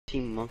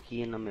Team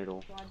Monkey in the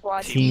middle.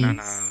 Quad Team- D's.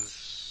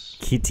 Bananas.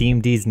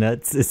 Team D's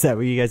nuts. Is that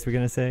what you guys were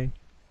gonna say?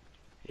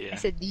 I Yeah.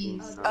 said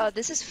D's.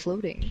 This is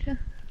floating.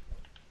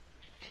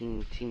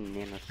 Team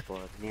Nano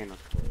Squad. Nano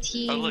Squad.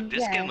 Team. Oh look,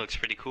 this yeah. skin looks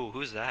pretty cool.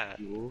 Who's that?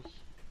 Jules.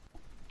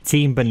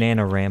 Team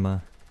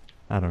Bananarama.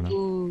 I don't know.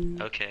 Ooh.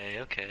 Okay,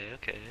 okay,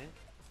 okay.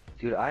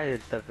 Dude, I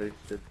had stuff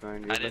to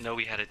find. I didn't know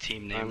we had a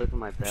team I name. look at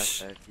my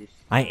backpack.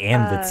 I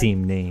am the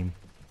team name.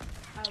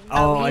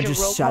 Oh, we I need a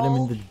just roll shot him in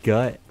call? the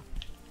gut.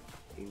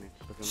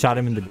 Shot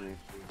him in the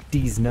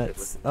D's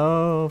nuts.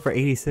 Oh, for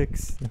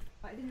 86.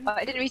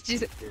 I didn't mean to do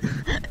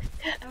that.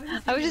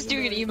 I was just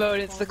doing an emote.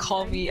 It's the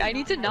call me. I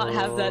need to not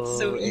have that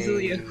so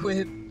easily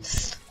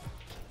equipped.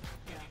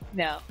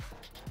 No.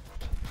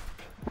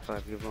 High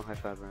five, give him a high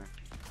five, Ryan.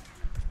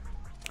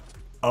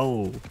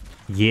 Oh,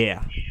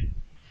 yeah.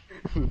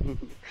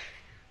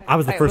 I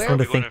was the Alright, first where- one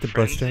to You want think a the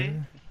bus frenzy?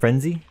 driver.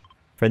 Frenzy?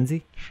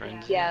 Frenzy?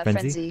 Frenzy. Yeah,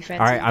 Frenzy?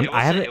 frenzy. Alright,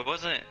 I haven't. It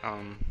wasn't.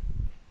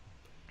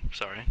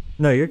 Sorry.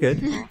 No, you're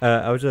good.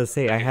 I was gonna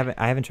say I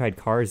haven't tried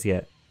cars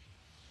yet.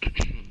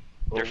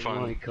 They're Oh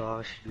fun. my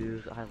gosh,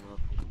 dude, I love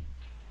them.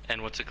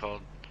 And what's it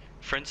called?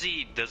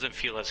 Frenzy doesn't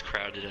feel as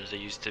crowded as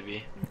it used to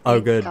be. Oh,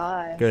 Thank good.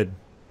 God. Good.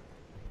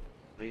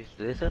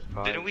 This is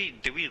probably.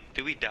 Did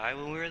we die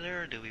when we were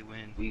there, or did we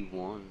win? We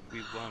won.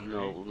 We won.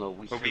 No, right? no,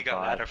 we Or we got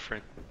survived. out of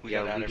friend. We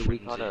got out of we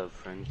frenzy. got a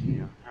frenzy.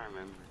 Yeah, I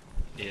remember.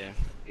 Yeah.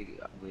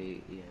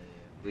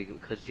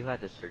 Because you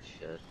had to search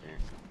us there.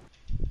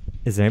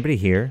 Is there anybody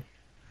here?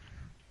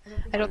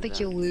 I don't think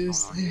you'll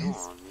lose.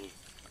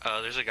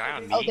 There's a guy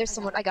on me. Oh, there's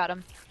someone. I got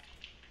him.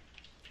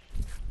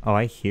 Oh,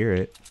 I hear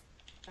it.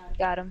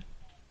 Got him.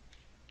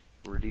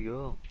 Where'd he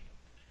go?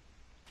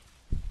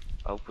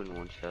 Open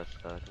one chest,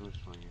 guys. I'm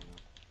just playing.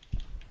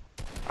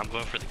 I'm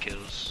going for the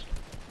kills.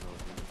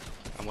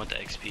 I want the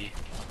XP.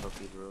 Love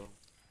you, bro.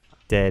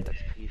 Dead.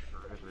 XP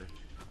forever.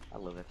 I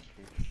love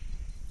XP.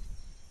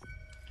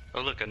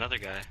 Oh look, another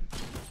guy.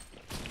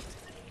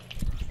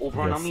 Oh,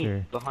 run Yes, on me!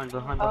 sir. Behind, Oh,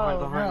 no.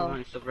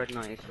 behind. It's the red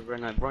knight. It's the red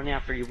knight. Running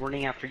after you.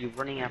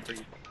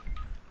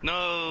 No.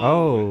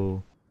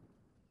 Oh,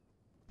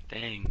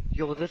 Dang.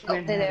 Yo, this Oh,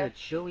 man they're had there. a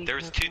chili. There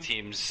was two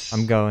teams.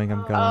 I'm going.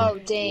 I'm going. Oh,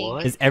 dang.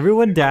 What? Is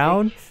everyone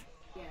down?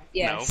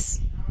 Yes.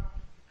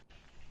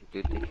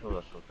 Dude, they killed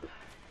us with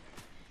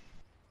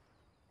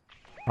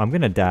I'm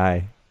gonna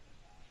die.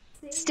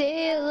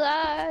 Stay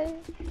alive.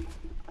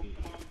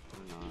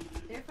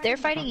 They're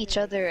fighting each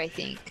other, I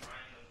think.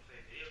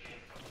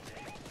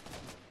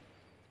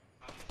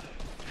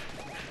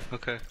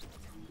 Okay.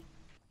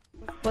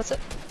 What's up?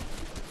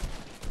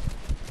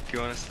 Do you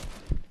want us?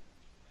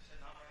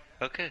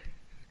 Okay.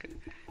 Okay.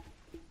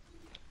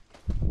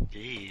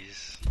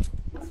 Jeez.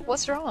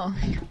 What's wrong?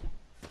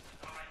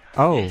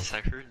 Oh, Yes,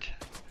 I heard.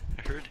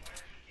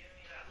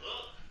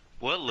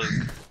 What look?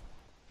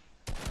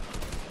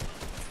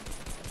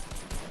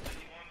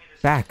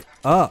 back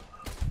up,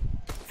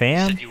 You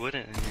fam. said you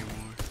wouldn't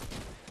anymore.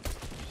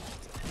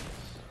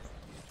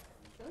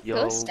 Yo,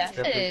 Go,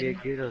 Stefan.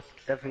 Get us.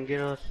 Stefan, get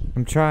us.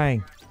 I'm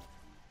trying.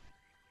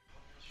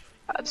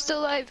 I'm still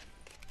alive.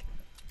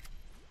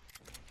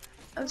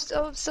 I'm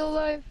still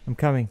alive. I'm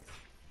coming.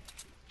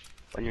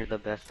 When you're the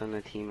best on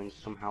the team and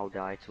somehow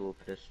die to a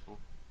pistol.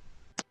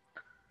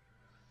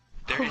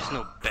 There is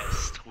no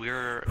best.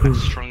 We're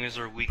as strong as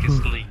our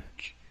weakest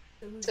link.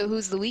 So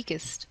who's the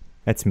weakest?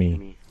 That's me.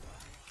 Me.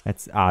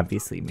 That's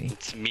obviously me.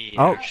 It's me,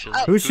 Oh, actually.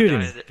 who's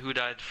shooting? Who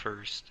died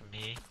first?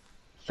 Me?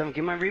 Stefan,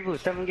 get my reboot.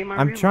 Stefan, get my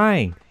I'm reboot.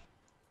 trying.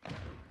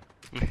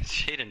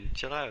 Jaden,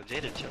 chill out.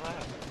 Jaden, chill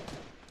out.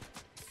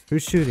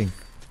 Who's shooting?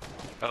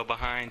 Oh,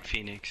 behind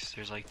Phoenix.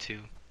 There's like two.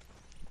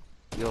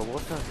 Yo,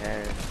 what the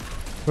heck?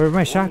 Where'd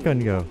my shotgun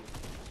go?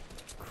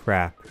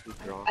 Crap.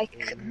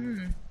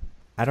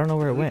 I don't know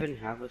where it We went. even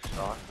have a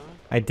shotgun?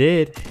 I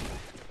did.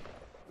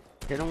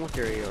 Hit him with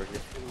your AR. Just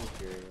hit him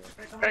with your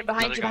AR. Right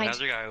behind you,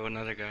 behind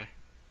Another guy.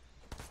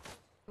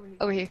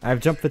 Over here. I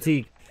have jump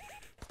fatigue.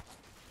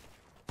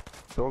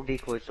 Throw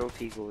decoys. Spam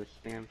decoys.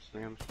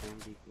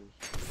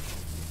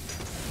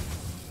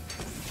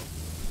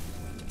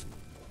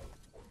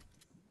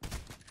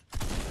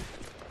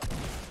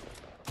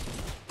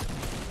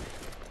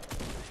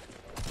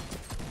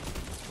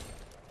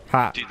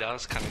 Ha. Dude, that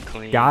was kind of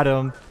clean. Got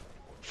him.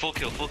 Full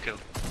kill. No,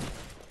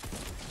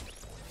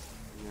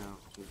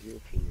 with your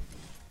Phoenix.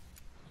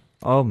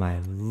 Oh my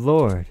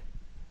lord.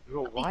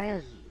 Bro, why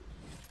is...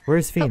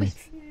 Where's Phoenix?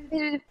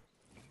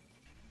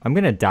 I'm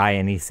gonna die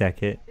any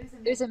second.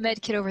 There's a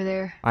med kit over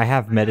there. I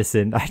have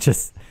medicine. I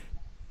just...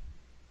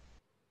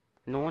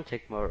 No one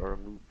take my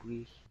loot,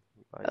 please.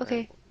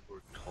 Okay.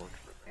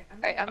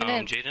 Alright, I'm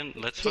gonna. Jaden,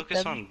 let's get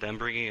focus them. on them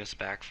bringing us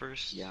back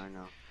first. Yeah, I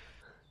know.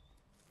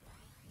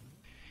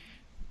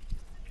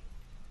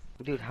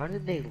 Dude, how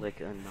did they like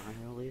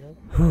annihilate us?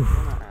 I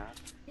wanna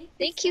ask.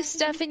 Thank you,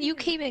 Stefan. You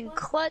came in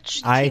clutch.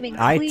 You came in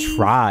I clean.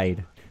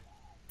 tried.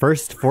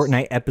 First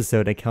Fortnite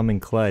episode, I come in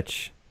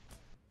clutch.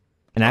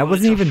 And I Oh,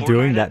 wasn't it's a even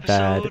doing Fortnite that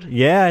bad. episode?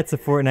 Yeah, it's a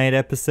Fortnite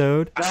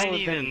episode. I That didn't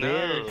was even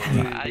know.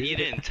 embarrassing, You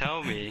didn't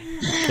tell me.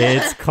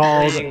 It's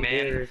called Dang, man.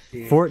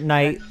 Embarrassing.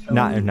 Fortnite. That's so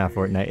Not embarrassing.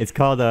 Fortnite. It's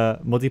called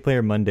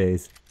Multiplayer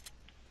Mondays.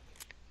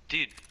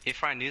 Dude,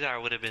 if I knew that, I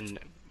would have been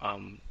I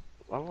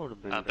would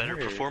have been a better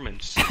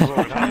performance. Bro,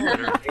 that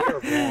was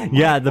terrible on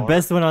Yeah, my the part.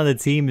 best one on the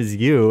team is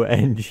you,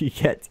 and you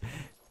get.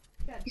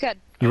 You got.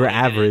 You were Oh, you did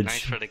it. average.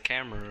 Nice for the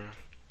camera.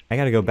 I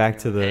gotta go back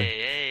to the.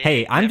 Hey,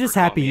 Hey, I'm never just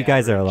call happy me you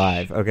guys are average.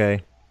 alive.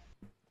 Okay.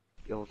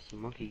 Yo, it's a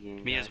monkey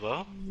game. Me guys. as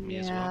well. Me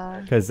as well. Yeah.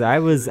 Because I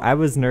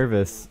was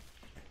nervous.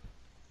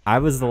 I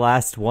was the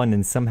last one,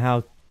 and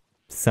somehow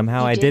You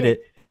I did did it.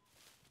 it.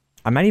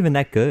 I'm not even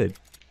that good.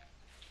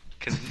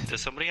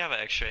 Does somebody have an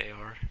extra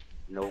AR?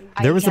 Nope.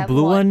 There I was a have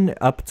blue one. one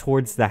up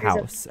towards the There's a-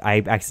 house.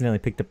 I accidentally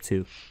picked up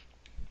 2.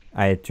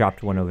 I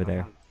dropped one over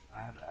there. I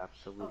have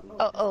absolutely.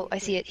 Oh, I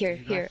see it. Here,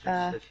 Did you here.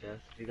 guys search the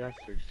chest? Did you guys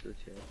search the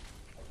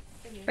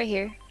chest? Right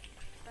here.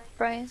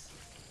 Brian.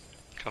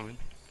 Coming.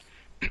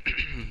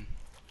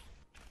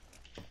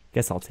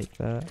 Guess I'll take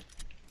that.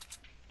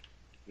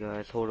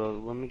 Guys, hold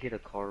on. Let me get a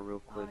car real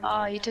quick.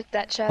 Oh, you took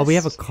that chest. Oh, we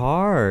have a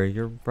car.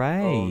 You're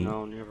right. Oh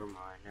no, never mind,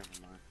 never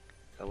mind.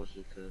 That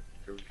wasn't the.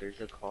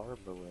 There's a car,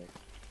 but like,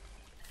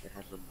 it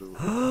has a blue.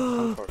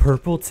 Some car-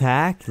 Purple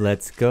tack.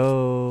 Let's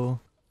go.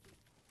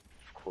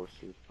 Of course,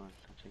 you would find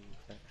something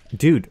like that.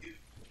 Dude,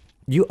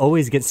 you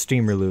always get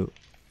streamer loot.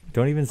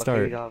 Don't even Okay, you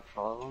start. got a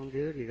problem,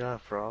 dude? You got a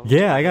problem?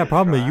 Yeah, I got a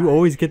problem. Try. You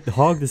always get the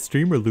hog the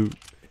streamer loot.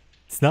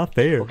 It's not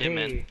fair. Okay, Yeah,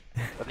 man. okay,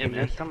 Yeah, man.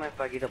 next time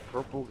if I get a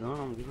purple gun,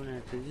 I'm giving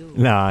it to you.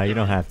 Nah, you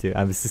don't have to.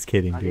 I was just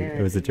kidding, dude. didn't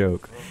It was a do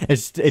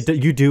it, joke.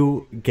 You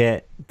do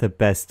get the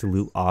best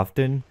loot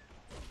often.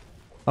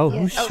 Oh, Yeah.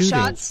 who's Oh, shooting?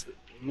 shots.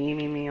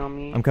 Me on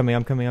me. I'm coming. I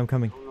don't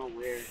know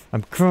where.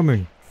 I'm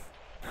coming.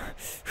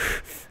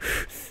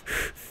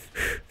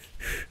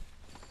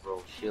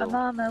 Bro, chill. I'm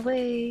on my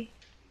way.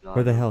 God,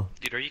 Where the hell?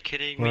 Dude, are you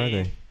kidding Where are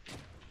me? they?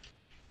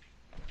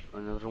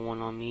 Another one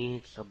on me.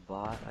 It's a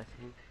bot, I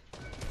think.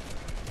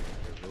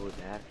 They're really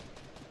bad.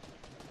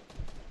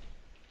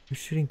 Who's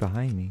shooting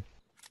behind me?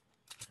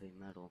 They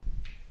metal.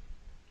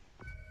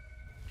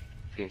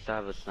 Okay, so I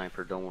have a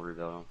sniper. Don't worry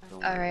about him. Don't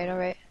worry Alright, about him.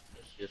 alright.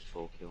 It's just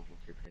full kill with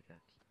your pickaxe.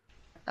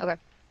 Okay.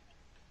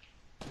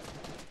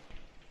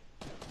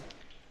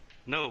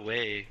 No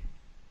way.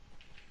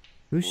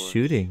 Who's What?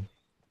 shooting?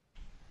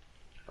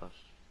 Us.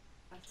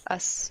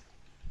 Us.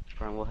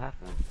 Brian, what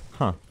happened?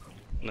 Huh.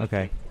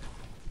 Nothing.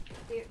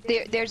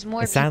 Okay. There's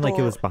more It sounded like it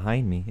people- was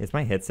behind me. Is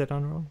my headset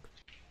on wrong?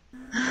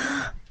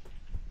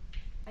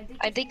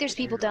 I think there's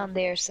people down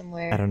there I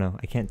somewhere. don't know.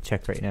 I can't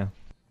check right now.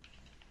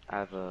 I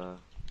have a,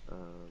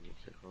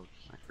 what's it called?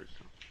 Sniper.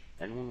 So.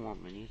 Anyone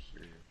want minis?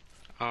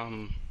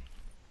 Or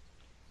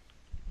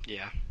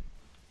Yeah.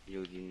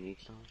 you need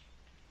some?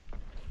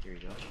 Here you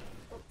go.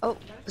 Oh,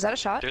 was that a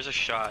shot? There's a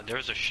shot.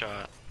 There's a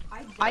shot.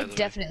 I by the way.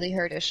 definitely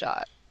heard a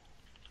shot.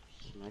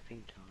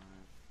 Sniping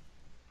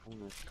time.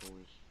 Bonus toys.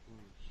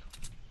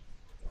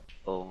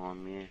 Oh,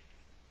 on me.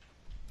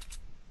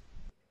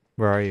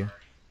 Where are you?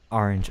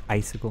 Orange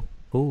icicle.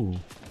 Ooh.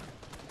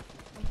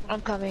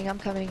 I'm coming.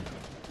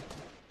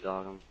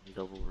 Got him.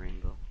 Double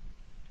rainbow.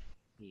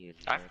 He is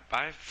dead.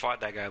 I've fought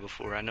that guy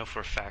before. I know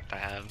for a fact I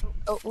have.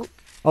 Oh,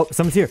 Oh,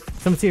 someone's here.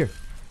 Someone's here.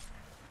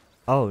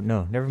 Oh,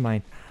 no. Never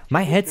mind.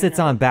 My headset's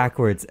on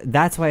backwards.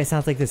 That's why it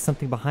sounds like there's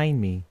something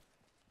behind me.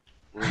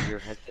 Well, your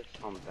headset's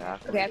on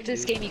back. okay, after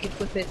this game you can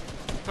flip it.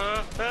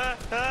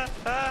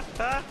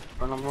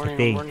 Run, I'm running,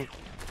 think. I'm running.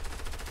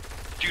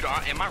 Dude,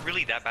 am I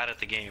really that bad at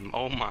the game?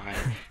 Oh my.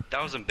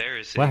 That was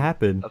embarrassing. What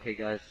happened? Okay,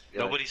 guys.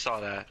 Nobody saw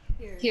that.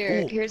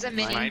 Here's a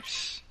mini.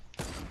 Snipes.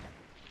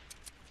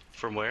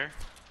 From where?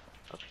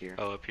 Up here.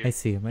 Oh, up here. I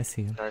see him. I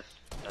see him. Guys,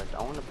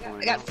 I want to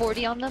point I got out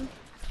 40 on them.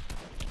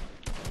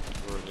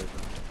 where they're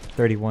going.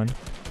 31.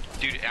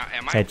 Dude,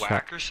 am I Headshot.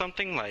 whack or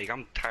something? Like,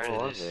 I'm tired Oh,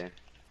 are of this.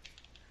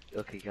 they?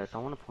 Okay, guys, I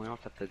want to point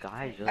out that the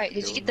guy just. Alright, did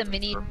you killed get the me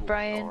with mini, purple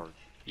Brian? charge.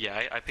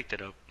 Yeah, I picked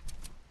it up.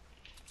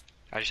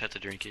 I just had to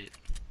drink it.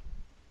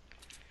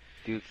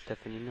 Dude,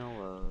 Stefan, you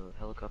know,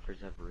 helicopters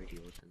have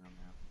radios in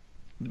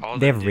them now. All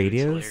They them, have dude,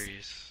 it's radios?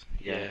 hilarious.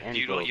 Yeah, Yeah, and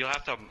you'll boats.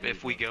 have to, And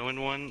if we boats. go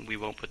in one, we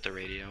won't put the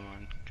radio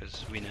on,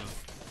 because we know.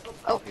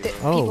 Oh,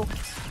 Oh. people.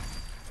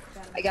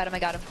 I got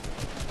him.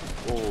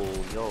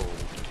 Oh, yo.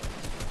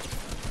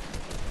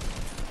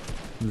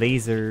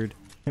 Lasered.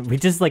 We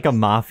just like a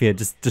mafia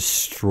just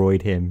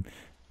destroyed him.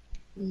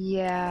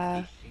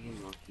 Yeah. See,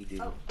 monkey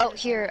dude. Oh,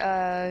 here,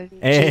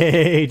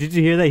 Hey, did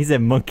you hear that? He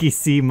said monkey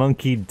see,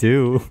 monkey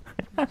do.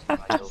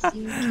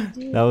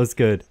 That was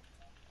good.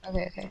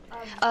 Okay.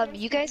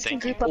 You guys can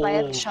Thank group up. I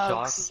have Oh, chunks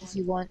shots. if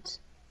you want.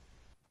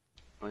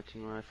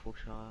 19 rifle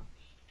shot.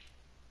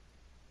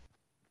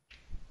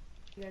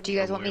 Do you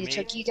guys want me to Where,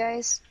 check you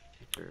guys?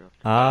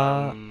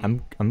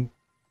 I'm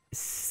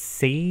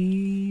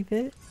save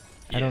it?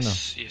 I don't know.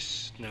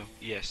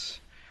 Yes.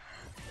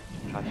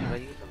 How should I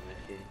use a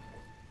method?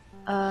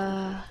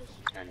 Uh,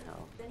 I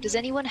know. does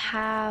anyone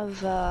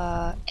have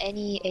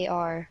any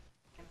AR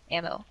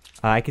ammo?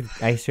 I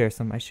share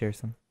some.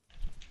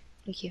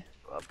 Thank you.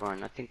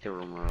 Brian, I think they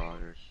were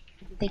marauders.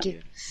 Thank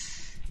you.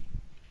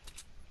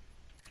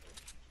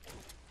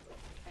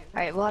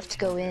 Alright, we'll have to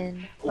go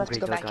in. We'll have to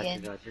go back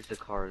in. Guys, there's a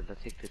car.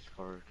 Let's take this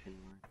car.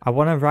 I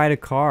want to ride a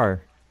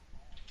car.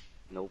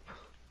 Nope.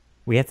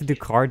 We have to do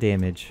car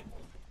damage.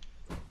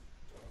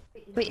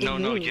 Wait, No, it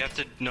no, moved. you have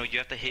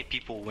to hit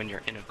people when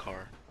you're in a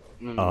car.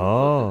 No,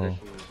 Oh. This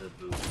one has a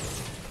boot.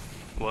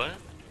 What?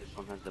 This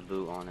one has the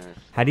boot on it.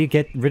 How do you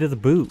get rid of the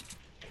boot?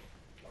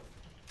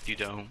 You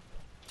don't.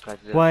 Guys,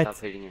 What? stop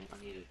hitting it.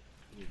 I need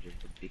just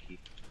a Vicky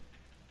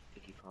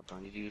pop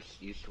on. You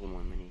use 2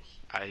 more minis.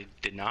 I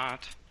did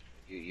not.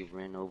 You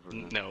ran over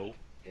them. No.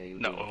 Yeah, you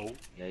No. did.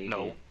 Yeah, you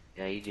No. did.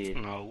 Yeah, you did.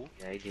 No.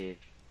 Yeah, you did.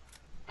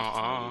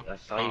 Uh-uh. I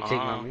saw you take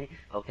my mini.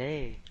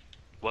 Okay.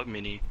 What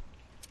mini?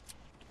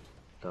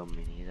 The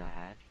minis I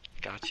had.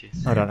 Gotcha.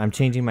 Hold on, I'm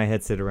changing my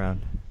headset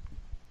around.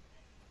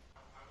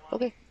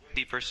 Okay.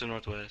 Deepest or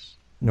northwest?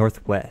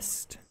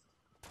 Northwest.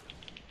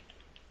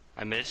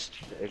 I missed.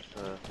 It's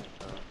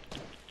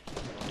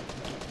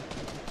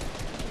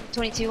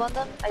 22 on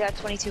them? I got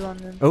 22 on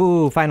them.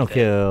 Oh, final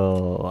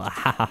kill. Ha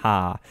ha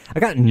ha. I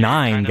got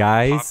 9, Kind of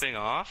guys. Popping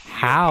off? You're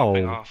How?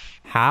 popping off.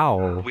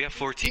 How? We have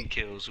 14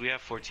 kills. We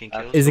have 14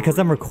 kills. Is it because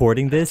I'm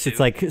recording this? It's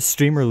like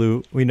streamer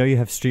loot. We know you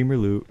have streamer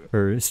loot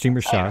or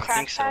streamer shots.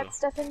 think Crash so. pads,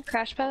 Stefan?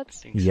 Crash pads?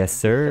 Think so. Yes, You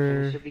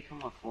sir. should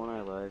become a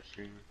Fortnite live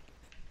streamer.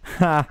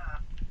 Ha.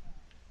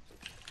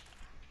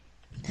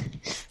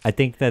 I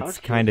think that's How's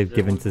kind of kills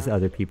given everyone to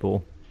other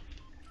people.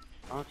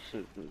 I'll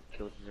shoot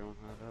kills everyone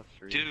have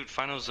after. Dude,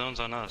 final zone's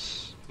on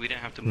us. We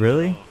didn't have to move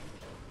Really? at all.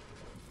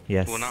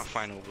 Yes. Well, not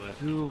final, but...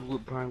 Dude,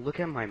 look, Brian, look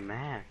at my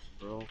max,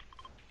 bro.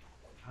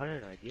 How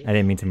did I get I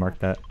didn't mean to mark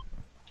that.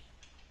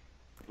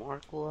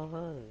 Mark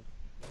love?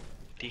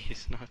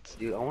 These nuts.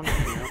 Dude, I want to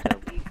point out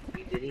that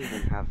we didn't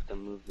even have to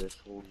move this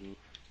whole game.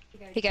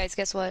 Hey guys,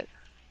 guess what?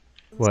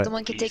 What?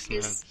 Someone can take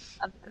These this.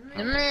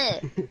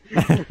 Nuts.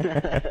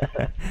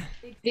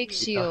 Big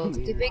shield.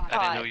 The big I didn't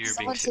pot. know you were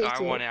being... Someone take I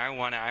it. want it, I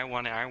want it, I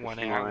want it, I want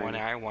it, I want it,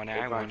 I want it,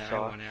 I want it, I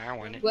want it, I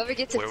want it. Whoever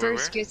gets it Where?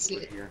 first gets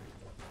it. Here.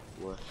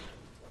 What?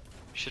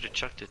 Should have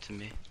chucked it to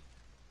me.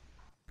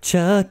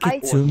 Chuck I-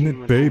 it to me,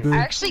 baby. I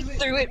actually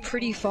threw it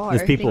pretty far.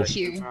 There's people. Thank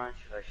you. Brian,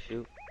 should I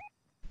shoot?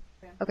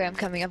 Okay, I'm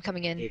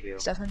coming in. Hey, Bill.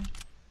 Stefan.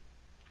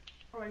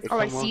 It's Oh,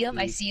 I a see him.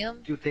 I monkey. see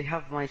him. Dude, they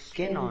have my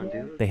skin on,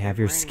 dude. They have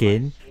your They're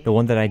wearing skin? my The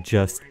one that I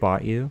just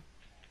bought you?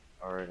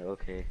 Alright,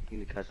 okay.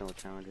 You can catch them with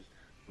challenges.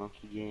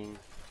 Monkey gang.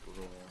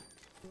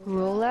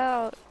 Roll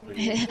out.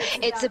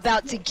 It's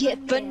about to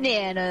get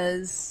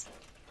bananas.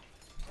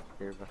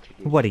 They're about to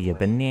get. What are you,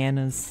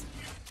 bananas?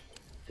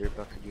 They're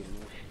about to get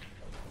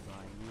mushed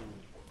by me.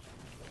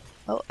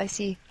 Oh, I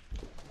see.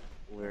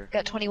 Where?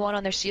 Got 21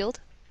 on their shield.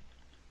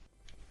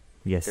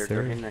 Yes, They're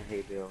sir. in the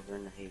hay bale. They're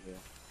in the hay bale.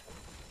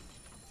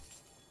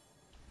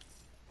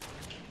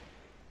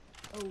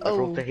 I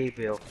broke Oh, the hay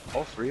bale.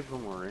 All 3 of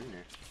them were in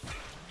there.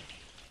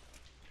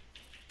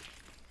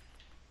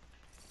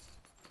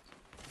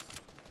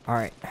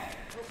 Alright.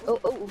 oh.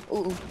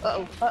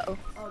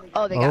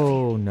 Oh, they got me.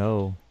 Oh,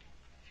 no.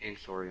 Shane,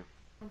 sorry.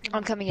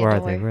 I'm coming in. Where are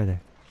Don't they? worry. Where are they?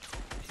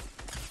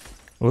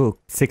 Oh,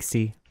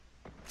 60.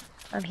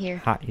 I'm here.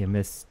 Hot, you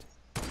missed.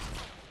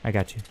 I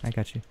got you. I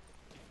got you.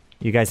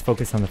 You guys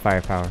focus on the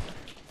firepower.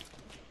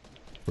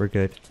 We're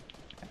good.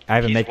 I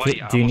have a He's med white.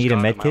 kit. I Do you almost need a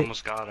got med him, I kit?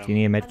 almost got him. Do you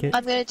need a med kit?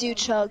 I'm gonna do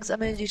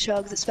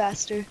chugs. It's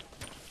faster.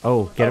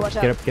 Oh, get Oh, up, watch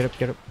get out. up, get up,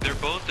 get up. They're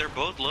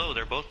both low.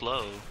 They're both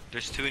low.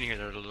 There's 2 in here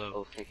that are low.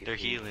 Oh, thank you. They're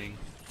healing.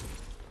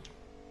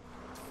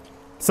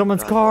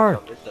 Someone's Guys, car!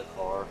 watch out, There's a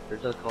car.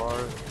 There's a car.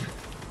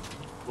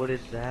 What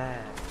is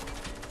that?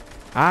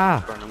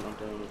 Ah! Brian, I'm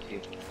done with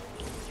you.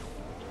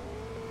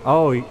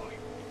 Oh.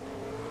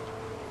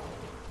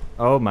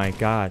 Oh my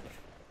god.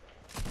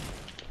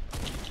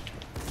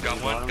 Got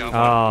one. Got one.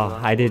 Oh,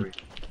 I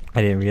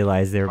didn't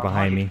realize they were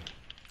behind me.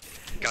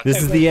 Got This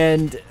two. is the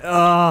end.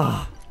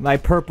 Oh, my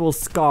purple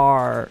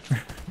scar.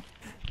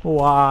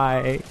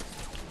 Why?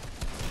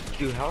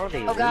 Dude, how are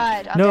they? Oh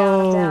god, I'm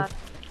No. down.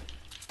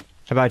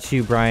 How about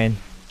you, Brian?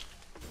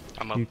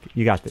 I'm up.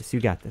 You got this. You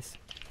got this.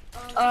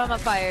 Oh, I'm on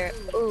fire.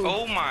 Ooh.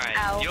 Oh my.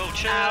 Ow. Yo,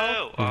 chill.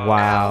 Ow. Oh,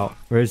 Wow.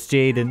 Where's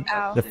Jaden?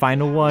 Ow. The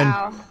final one.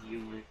 Ow. I'm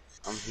healing.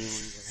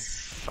 Guys.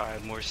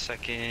 5 more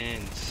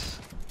seconds.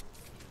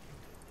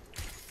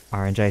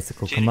 Orange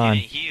icicle, Jaden, come you on.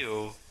 didn't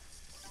heal.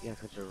 Yeah,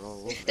 cause they're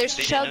all over. There's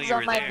They didn't know chugs you on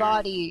were my there.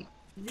 body.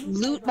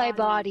 Loot my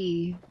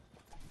body.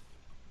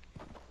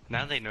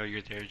 Now they know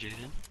you're there,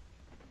 Jaden.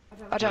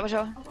 Watch out.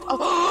 Oh.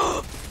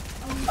 Oh,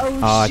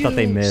 Oh, I thought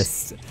they shoot.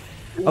 missed.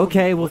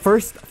 Okay, well,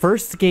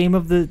 first game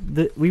of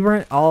the we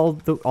weren't all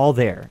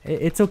there.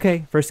 It's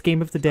okay. First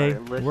game of the day.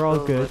 Alright, let's We're all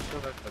go- good. let's go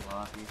back to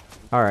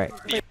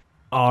lobby.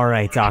 All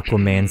right,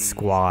 Aquaman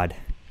squad.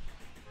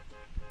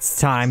 It's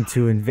time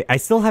to invade. I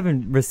still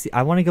haven't received.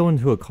 I want to go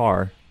into a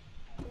car.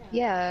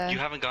 Yeah. You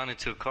haven't gone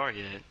into a car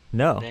yet.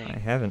 No, Dang. I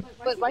haven't.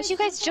 But why'd you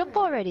guys jump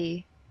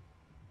already?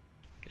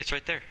 It's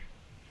right there.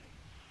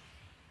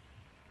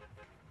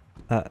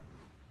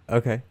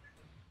 Okay.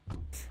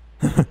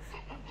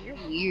 You're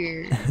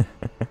weird.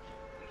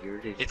 Here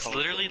it is. It's Call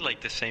literally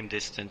like the same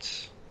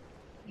distance.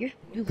 You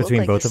look Between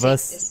like both the of same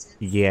us? distance.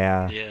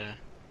 Yeah. Yeah.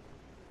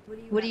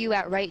 What are you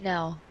at right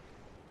now?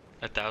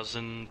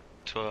 1,000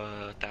 to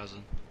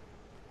 1,000.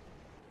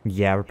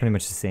 Yeah, we're pretty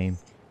much the same.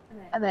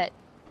 I'm at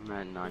I'm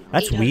at 900.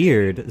 That's 800.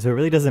 weird. So it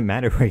really doesn't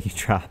matter where you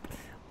drop.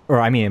 Or,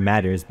 I mean, it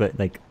matters, but,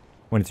 like,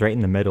 when it's right in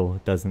the middle,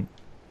 it doesn't.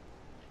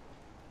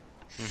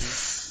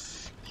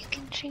 You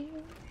can change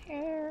your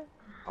hair.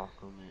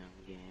 Aquaman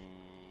gang.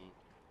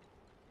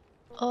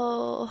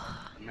 Oh,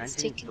 it's Imagine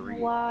taking a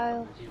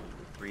while. Imagine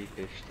 3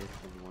 fish sticks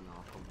and 1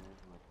 Aquaman.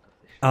 Like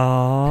the fish.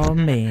 Oh,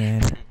 man.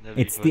 That'd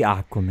be It's the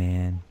funny.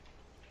 Aquaman.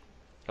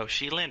 Oh,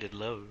 she landed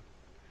low.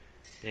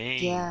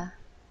 Dang. Yeah.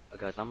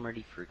 Guys, I'm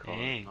ready for cars.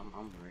 Dang.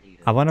 I'm ready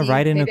to. I want to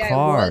ride in a maybe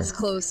car. I was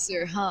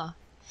closer, huh?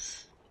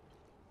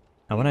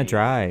 I want to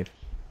drive.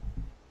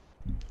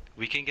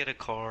 We can get a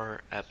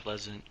car at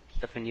Pleasant.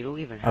 Stefan, you don't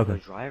even have Okay.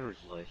 a driver's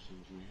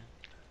license, man.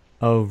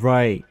 Oh,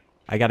 right.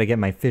 I got to get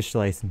my fish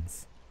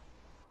license.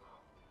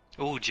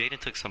 Oh, Jaden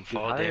took some Dude,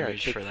 fall how did I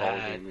damage take for fall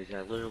that. damage?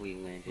 I literally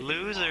landed. in the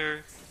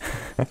Loser.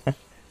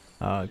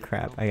 Oh,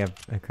 crap. I have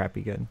a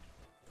crappy gun.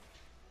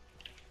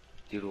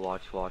 Dude,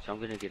 watch. I'm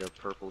gonna get a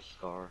purple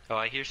scar Oh,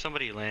 I hear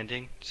somebody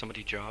landing.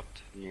 Somebody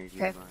dropped. near you,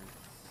 Okay. Ryan.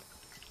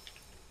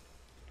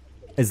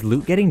 Is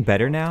loot getting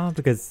better now?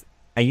 Because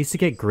I used to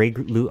get great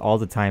loot all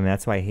the time, and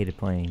that's why I hated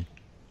playing.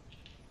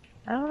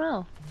 I don't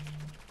know.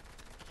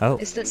 Oh,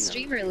 It's the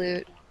streamer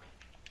loot.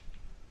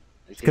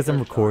 It's 'cause I'm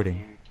just recording.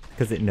 down here.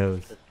 because it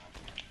knows.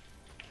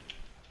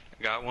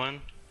 Got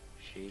one.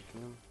 Shake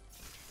him.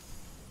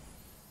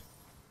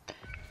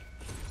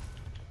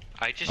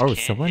 I just Oh, can't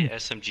someone- hit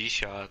SMG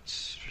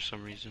shots for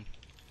some reason.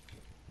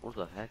 What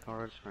the heck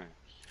are his friends?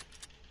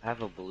 I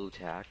have a blue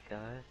tack,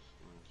 guys.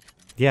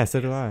 Yeah,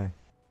 so do I.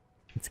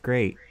 It's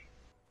great.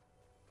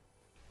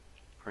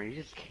 Are you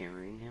just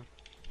carrying him?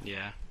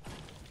 Yeah.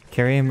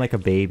 Carry him like a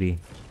baby,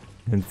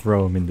 and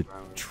throw him in the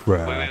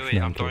trash. Wait. No,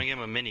 I'm I'm throwing kidding.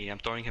 him a mini. I'm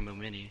throwing him a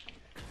mini.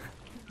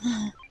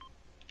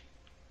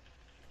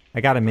 I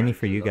got a mini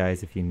for you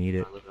guys if you need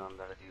it. Look what I'm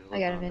about to do. I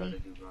got a Look what I'm mini.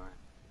 about to do, Brian.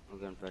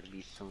 Look, I'm about to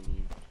be so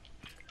mean.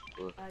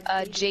 Look.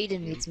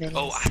 Jaden needs minis.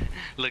 Oh,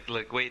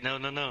 look. Wait, no.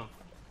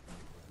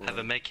 I have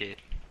a med kit.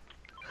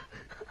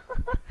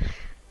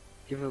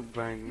 Give it,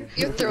 Brian.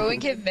 You're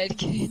throwing him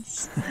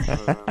medkits.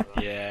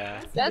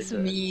 Yeah. That's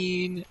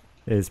mean.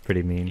 It is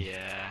pretty mean.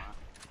 Yeah.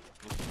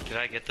 Did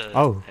I get the?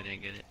 Oh. I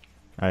didn't get it.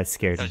 I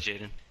scared That was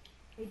him.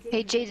 Jaden.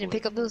 Hey Jaden,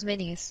 pick up those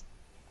minis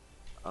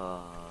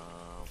What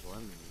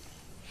mini?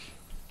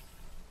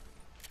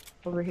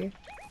 over here.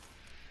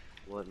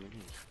 What mini?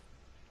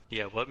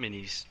 Yeah. What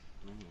minis?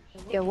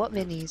 Minis. Yeah, what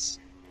minis?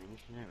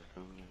 Minis never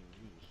throw me any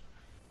minis.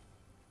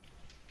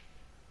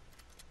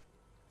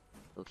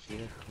 Look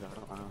here, I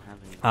don't have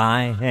any.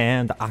 I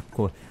am the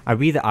Aqua. Are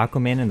we the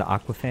Aquaman and the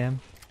Aquafam?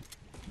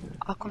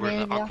 Aquaman. We're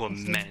the and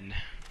Aquamen.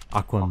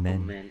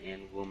 Aquaman. Men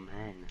and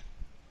woman.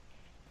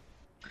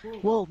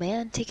 Whoa,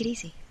 man, take it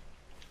easy.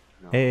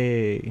 No.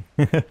 Hey.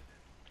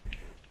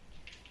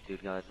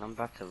 Dude, guys, I'm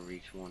about to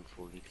reach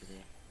 140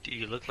 today. Do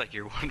you look like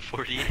you're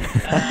 140? I'm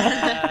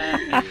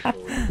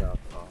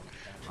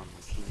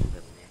king of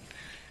the man.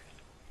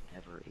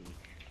 Never eat.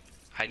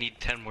 I need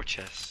 10 more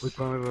chests. Wait,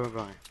 Brian.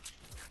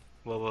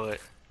 What?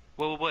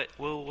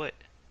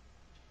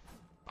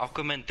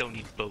 Aquaman don't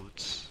need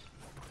boats.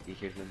 You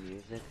hear the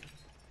music?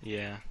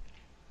 Yeah.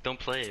 Don't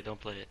play it. Oh,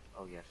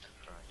 yes,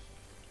 Christ.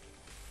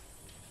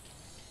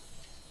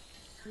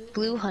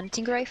 Blue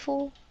hunting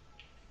rifle.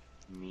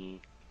 Me.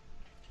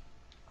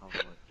 Oh,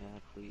 what? Yeah,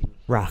 please.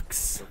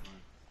 Rocks.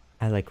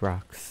 I like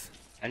rocks.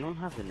 I don't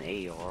have an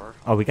AR.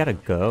 Oh, we gotta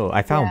go.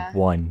 I found Yeah.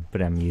 one,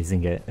 but I'm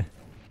using it.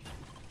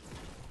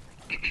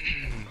 So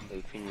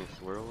can you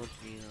swirl with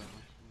me?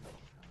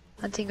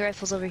 Hunting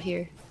rifle's over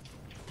here.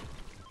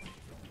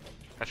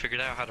 I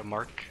figured out how to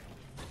mark.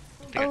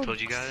 I think I Oh.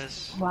 told you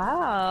guys.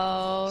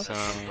 Wow. So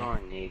I'm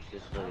throwing nades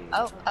just so you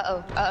Oh,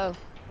 uh-oh.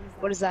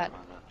 What is that?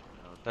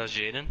 that was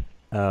Jaden.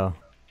 Oh.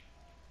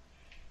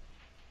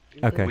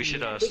 Okay. We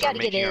should We start gotta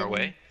get making our in.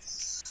 way.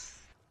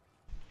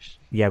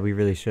 Yeah, we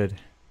really should.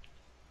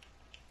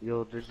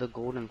 Yo, there's a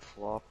golden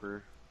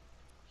flopper.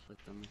 It's like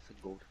a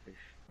mythic goldfish.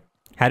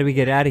 How do we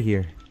get out of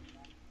here?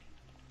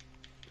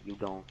 You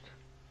don't.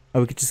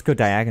 Oh, we could just go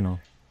diagonal.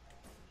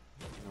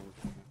 No, we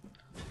can't.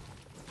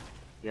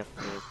 You have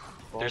to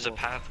There's a follow-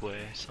 pathway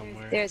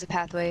somewhere. There's a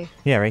pathway.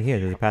 Yeah, right here.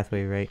 There's a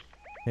pathway right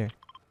there.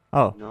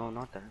 Oh, No,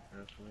 not that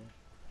pathway.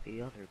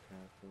 The other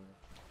pathway.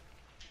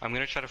 I'm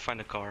gonna try to find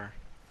a car.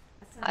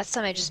 Last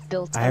time I just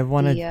built I up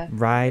want the, to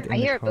ride in I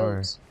hear the a car.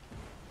 boat.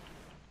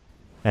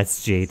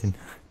 That's Jaden.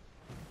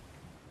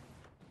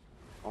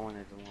 I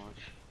wanted to launch,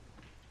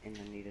 and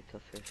I needed to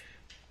fish.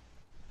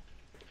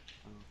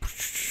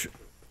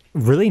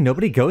 Really?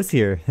 Nobody goes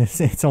here.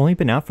 It's only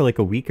been out for like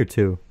a week or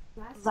two.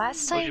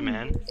 Last Told you, time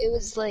man. it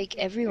was like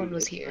everyone Dude,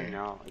 was it's been here.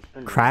 out- it's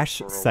been out Crash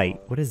for a site.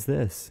 while. What is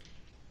this?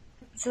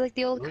 It's like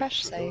the old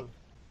crash site.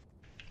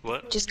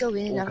 What? Just go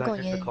in. Oh, I'm guys,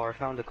 going there's in. a car. I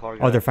found a car.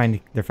 Oh, they're guys.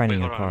 finding a Wait,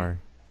 hold on. car.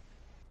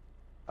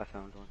 I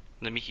found one.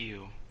 Let me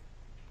heal.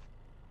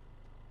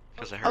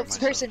 Cause I Oh, hurt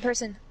it's myself.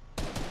 person.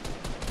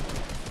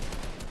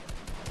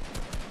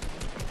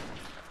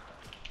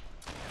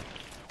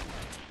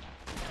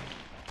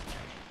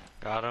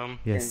 Got him.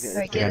 Yes,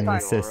 Alright, I get got in an the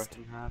assist.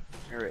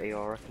 Or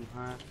AR can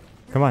have.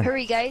 Come on,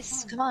 Hurry,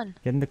 guys. Come on.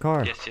 get in the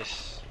car. Yes,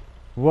 yes.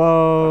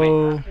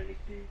 Whoa.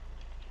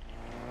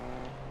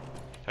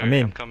 I'm Alright,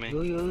 in. I'm coming.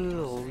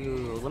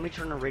 Yo, let me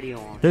turn the radio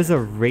on. There's a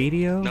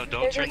radio? No,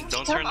 don't turn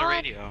the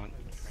radio on.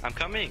 I'm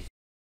coming.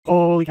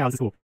 Holy cow, this is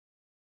cool.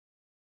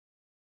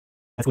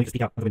 That's cool, just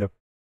peek out of the window.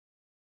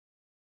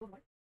 Can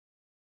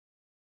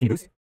you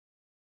boost?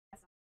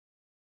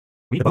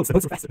 We need the boats. The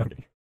boats are faster.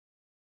 Okay.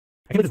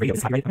 I can put this radio. This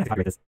is copyrighted. I'm gonna have to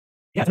copyright this.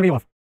 Yeah, turn the radio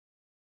off.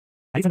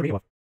 How do you turn the radio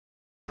off?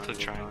 Click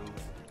triangle.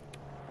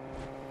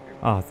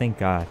 Oh, thank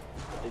God.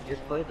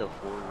 Just play the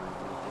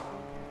Fortnite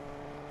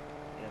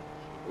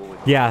music.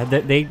 Yeah,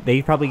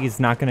 they probably is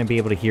not gonna be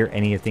able to hear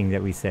anything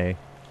that we say.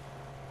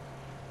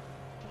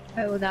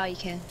 Alright, well now you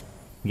can.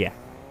 Yeah.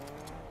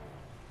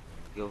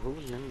 Yo,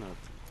 who's still in there?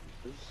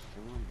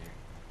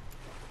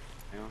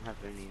 I don't have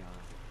any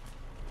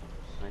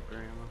sniper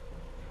ammo.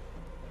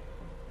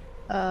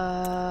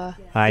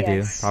 I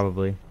yes. do,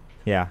 probably.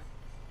 Yeah.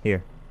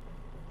 Here.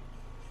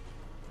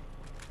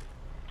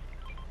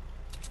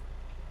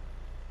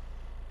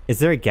 Is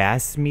there a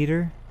gas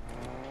meter?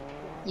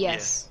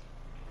 Yes.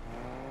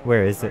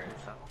 Where is it?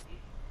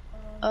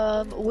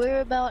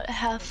 We're about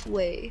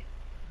halfway.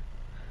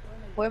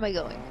 Where am I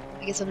going?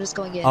 I guess I'm just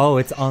going in. Oh,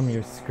 it's on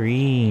your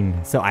screen.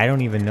 So I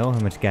don't even know how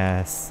much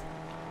gas.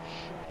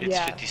 It's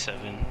Yeah.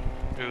 57.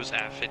 It was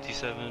at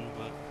 57,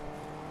 but...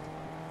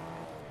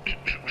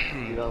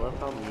 Dude, I love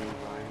how me and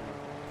Brian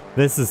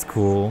This is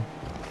cool.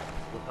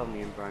 look how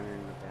me and Brian are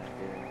in the back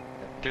there.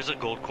 There's a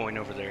gold coin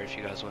over there if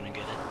you guys want to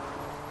get it.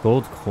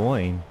 Gold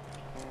coin.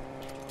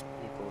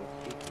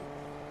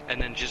 And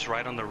then just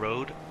right on the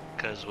road,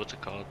 because what's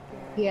it called?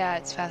 Yeah,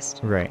 it's fast.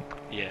 Right.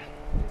 Yeah.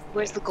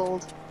 Where's the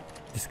gold?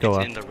 Just go It's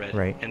up. in the red,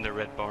 Right. in the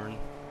red barn.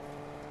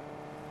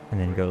 And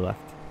then go left.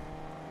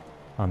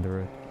 On the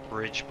road.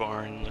 Ridge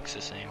barn looks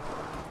the same.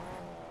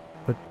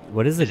 But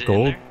what is Is it? it in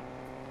Gold? there?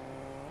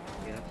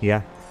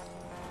 Yeah.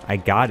 I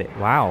got it.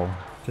 Wow.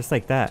 Just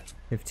like that.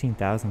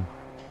 15,000.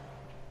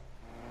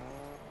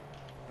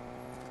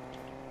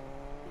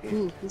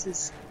 Ooh, this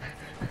is...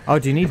 Oh,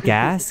 do you need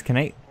gas? Can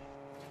I?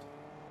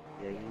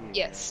 Yeah, you need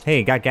Yes.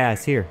 Hey, got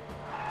gas here.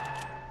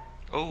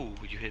 Oh,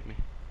 you hit me.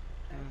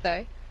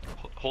 Sorry.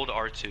 Hold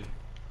R2.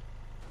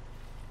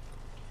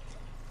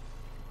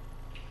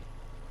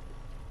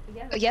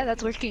 Oh, yeah,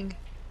 that's working.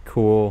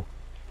 Cool.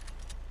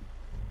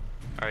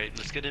 Alright,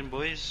 let's get in,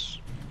 boys.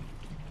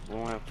 We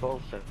won't have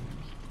 12 seconds.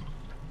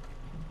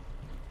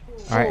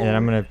 Alright, and then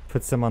I'm gonna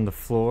put some on the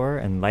floor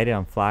and light it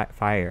on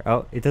fire.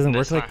 Oh, it doesn't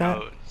work That's like not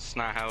that? how, it's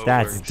not how it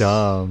That's works.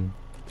 dumb.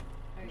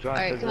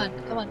 Alright, come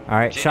on, come on.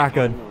 Alright,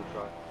 shotgun.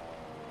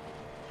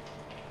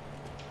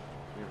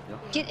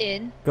 Get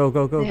in. Go,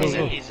 go, go, go, He's in,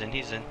 go.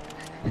 he's in.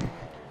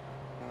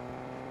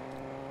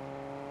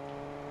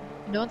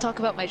 Don't talk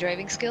about my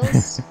driving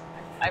skills.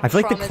 I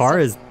feel like the promise car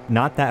that- is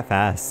not that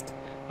fast.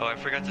 Oh, I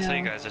forgot to tell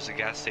you No. guys, there's a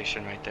gas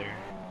station right there.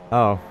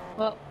 Oh,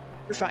 Well,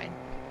 we're fine.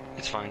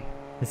 It's fine.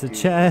 it's a Dude,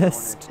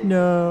 chest.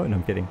 No, no,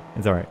 I'm kidding.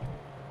 It's alright.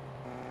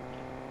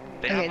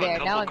 They Okay, have there,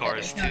 a now couple I'm better,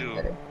 cars now I'm too.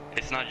 better.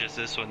 It's not just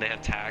this one. They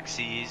have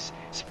taxis,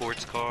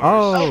 sports cars,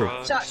 Oh.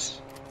 trucks.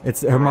 Shots.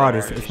 It's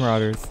Marauders. It's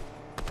Marauders.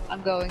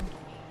 I'm going.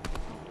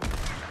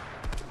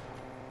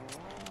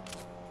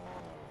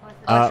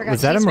 Oh, I forgot Was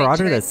to that a use my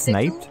Marauder that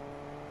tricycle. sniped?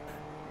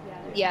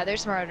 Yeah,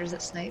 there's marauders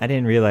that snipe. I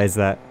didn't realize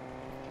that.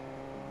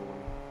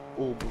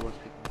 Oh, blue one's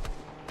picking.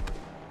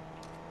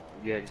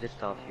 Yeah, just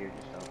stop here,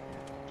 just stop here.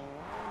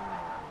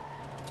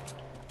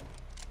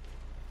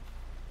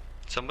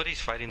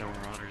 Somebody's fighting the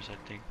Marauders, I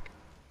think.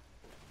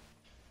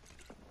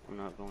 I'm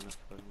not going up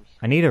close.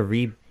 I need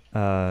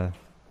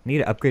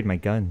to upgrade my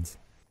guns.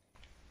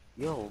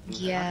 Yo,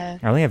 Yeah,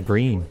 I only have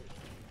green.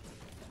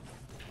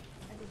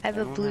 I have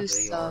a anyone blue have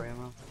sub. AR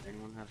ammo?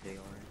 Anyone have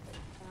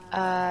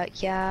AR?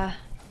 Yeah.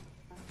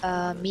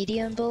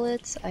 Medium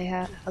bullets.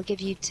 I'll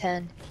give you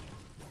 10.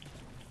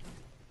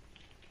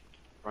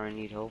 Brian,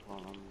 need help? I'm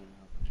gonna help.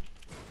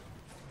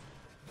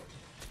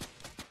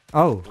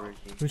 Oh, Where is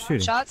he? who's shooting?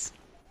 Shots.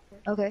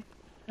 Okay.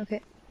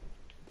 Okay.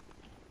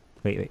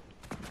 Wait, wait.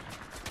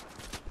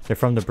 They're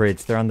from the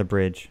bridge. They're on the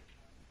bridge.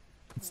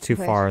 It's too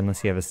Okay. far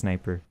unless you have a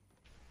sniper.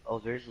 Oh,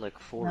 there's like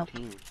 4 Nope.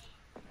 teams.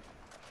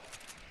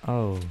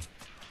 Oh,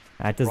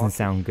 that doesn't Rocket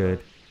sound good.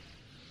 stars.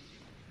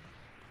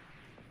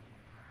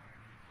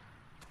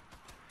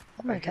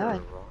 Oh my I hear a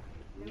god.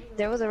 rocket.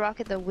 There was a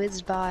rocket that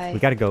whizzed by. We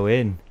gotta go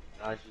in.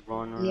 Guys,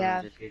 run,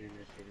 Yeah. just hit him,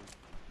 just hit him.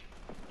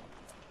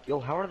 Yo,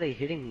 how are they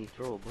hitting me?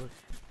 Throw a bush.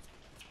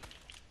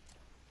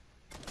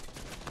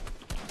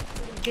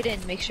 Get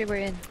in. Make sure we're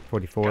in.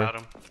 44. Got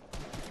him.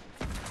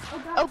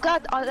 Oh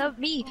god, that was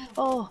me.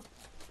 Oh.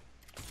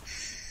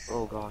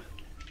 Oh god.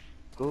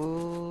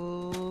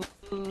 Go.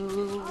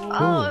 Oh,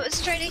 I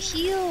was trying to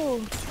heal.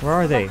 Where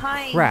are they?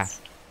 Behind. Crap.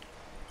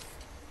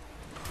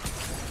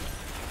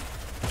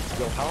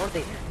 Yo, how are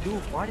they? Dude,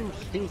 why do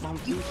things bomb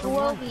You you so blew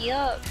much? me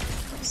up.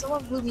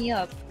 Someone blew me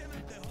up.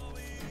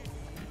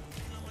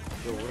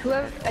 Yo, what the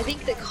Whoever, heck? I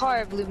think the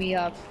car blew me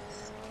up.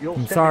 Yo, I'm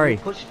Stefan, sorry. you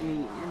pushed me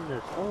in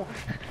this. Oh.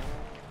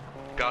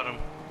 Got him.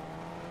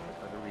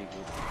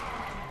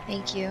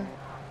 Thank you.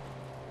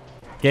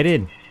 Get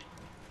in.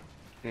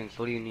 Thanks,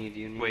 what do you need? Do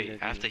you need Wait,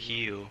 I have to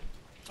heal.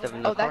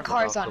 Oh, that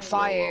car's on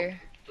fire.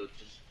 So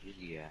just,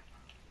 yeah.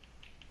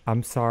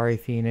 I'm sorry,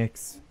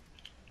 Phoenix.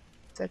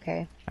 It's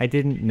okay. I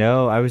didn't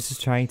know. I was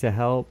just trying to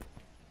help.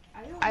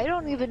 I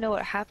don't even know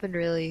what happened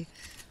really.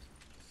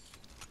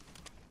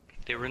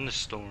 They were in the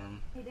storm.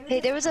 Hey,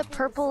 there was a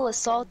purple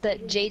assault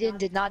that Jaden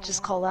did not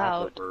just call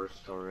out.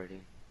 Burst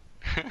already.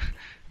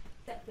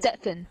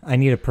 Stefan. I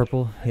need a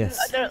purple. Yes.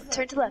 No,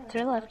 turn to left,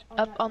 turn left.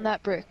 Up on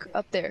that brick.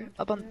 Up there.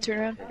 Up on, turn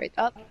around. Right,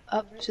 up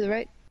to the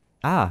right.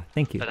 Ah,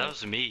 thank you. But that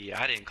was me.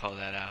 I didn't call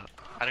that out.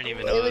 I didn't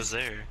even know it was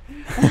there.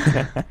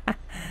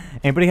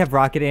 Anybody have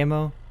rocket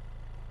ammo?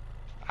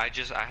 I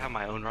have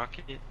my own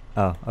rocket.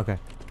 Oh, okay.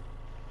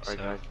 Alright,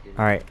 guys, get in.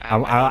 All right. I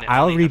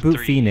I'll only have reboot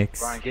 3. Phoenix.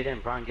 Brian, get in.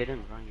 Brian, get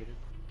in.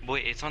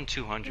 Wait, it's on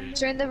 200.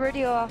 Turn the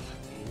radio off.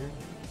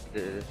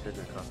 This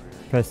isn't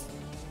copyright. Press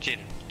Jaden, turn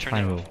it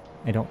triangle. off.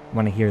 I don't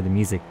want to hear the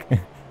music. All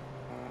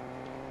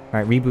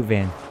right, reboot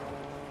van.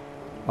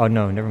 Oh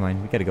no, never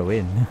mind. We gotta go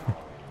in. I'm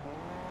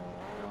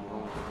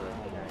going to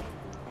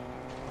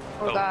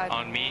the Oh god.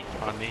 On me.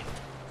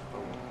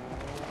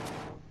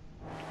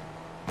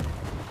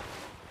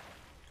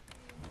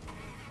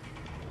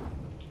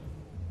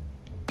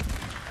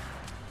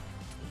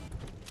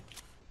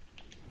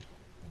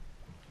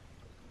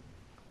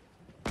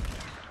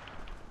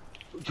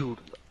 Dude,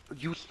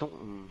 you stole.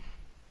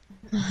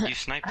 You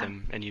sniped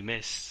him and you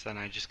missed, and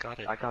I just got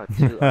it. I got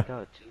two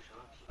shots.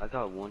 I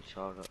got one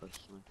shot at a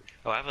sniper.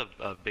 Oh, I have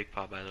a big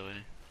pop, by the way.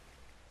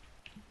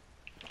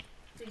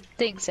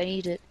 Thanks, I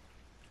need it.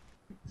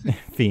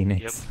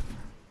 Phoenix. Yep.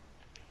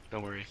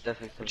 Don't worry.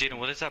 Definitely. Jaden,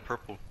 what is that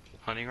purple?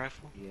 Hunting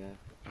rifle? Yeah.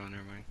 Oh,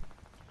 never mind.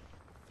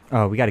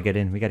 Oh, we gotta get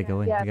in. We gotta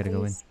go in. Yeah, we gotta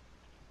go in. please.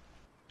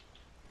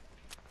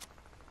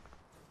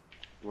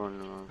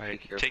 Run.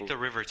 Alright, Be careful. take the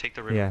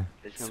river. Yeah.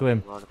 There's gonna Swim.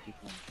 be a lot of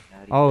people.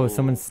 Daddy. Oh,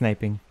 someone's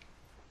sniping.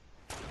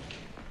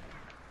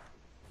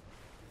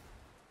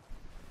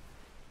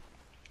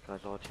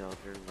 Guys, watch out,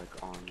 they're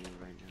like on me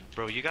right now.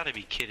 Bro, you gotta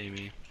be kidding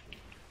me.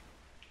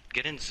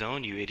 Get in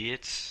zone, you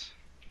idiots.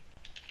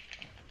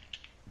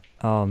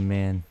 Oh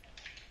man.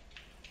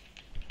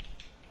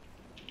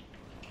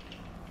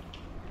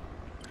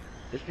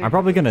 I'm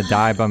probably gonna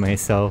die by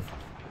myself.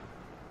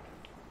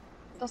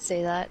 Don't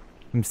say that.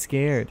 I'm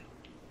scared.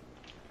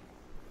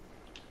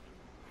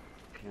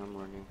 Okay, I'm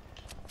running.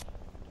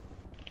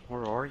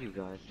 Where are you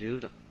guys,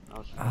 dude?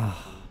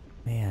 Oh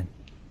man.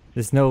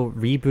 There's no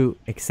reboot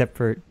except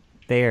for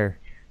there.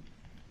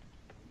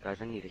 Guys,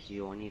 I need a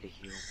heal.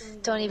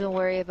 Don't even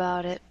worry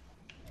about it.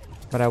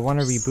 But I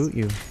want to reboot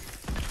you.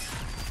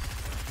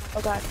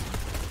 Oh god.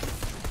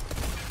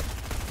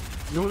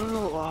 No.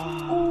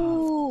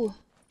 Ooh.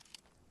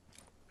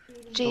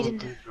 Jaden.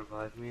 Please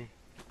revive me.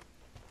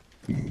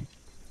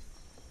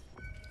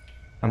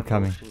 I'm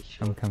coming. Ocean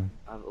shield. I'm coming.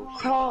 I have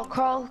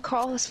ocean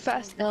Crawl as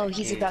fast. No,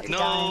 he's about to die.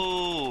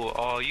 No!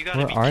 Oh, you gotta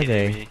Where be are kidding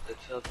they? me.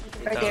 shield.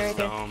 Right That there, was right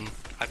there. dumb.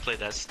 I played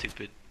that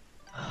stupid.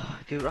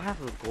 Dude, I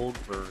have a gold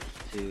burst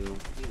too.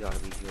 You gotta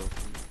be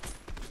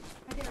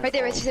joking. Right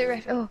there,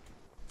 right. Oh.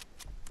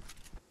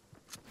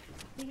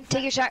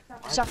 Take your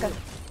shotgun.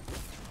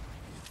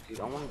 Dude,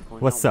 I wanna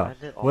point What's out, up? why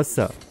is it What's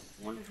always up?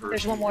 one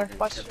There's one person more. and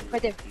Watch, 7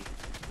 right there. people?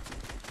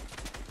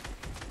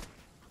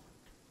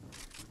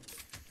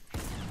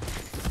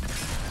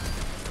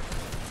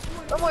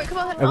 One more, come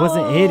on. I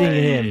wasn't hitting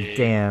him. Hey,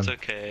 Damn. It's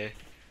okay.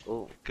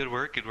 Oh, Good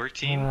work,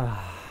 team.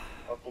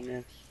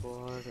 Aquaman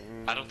squad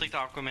and... I don't think the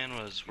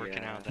Aquaman was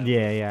working Yeah. out that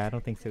Yeah, I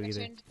don't think so My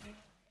either. turn.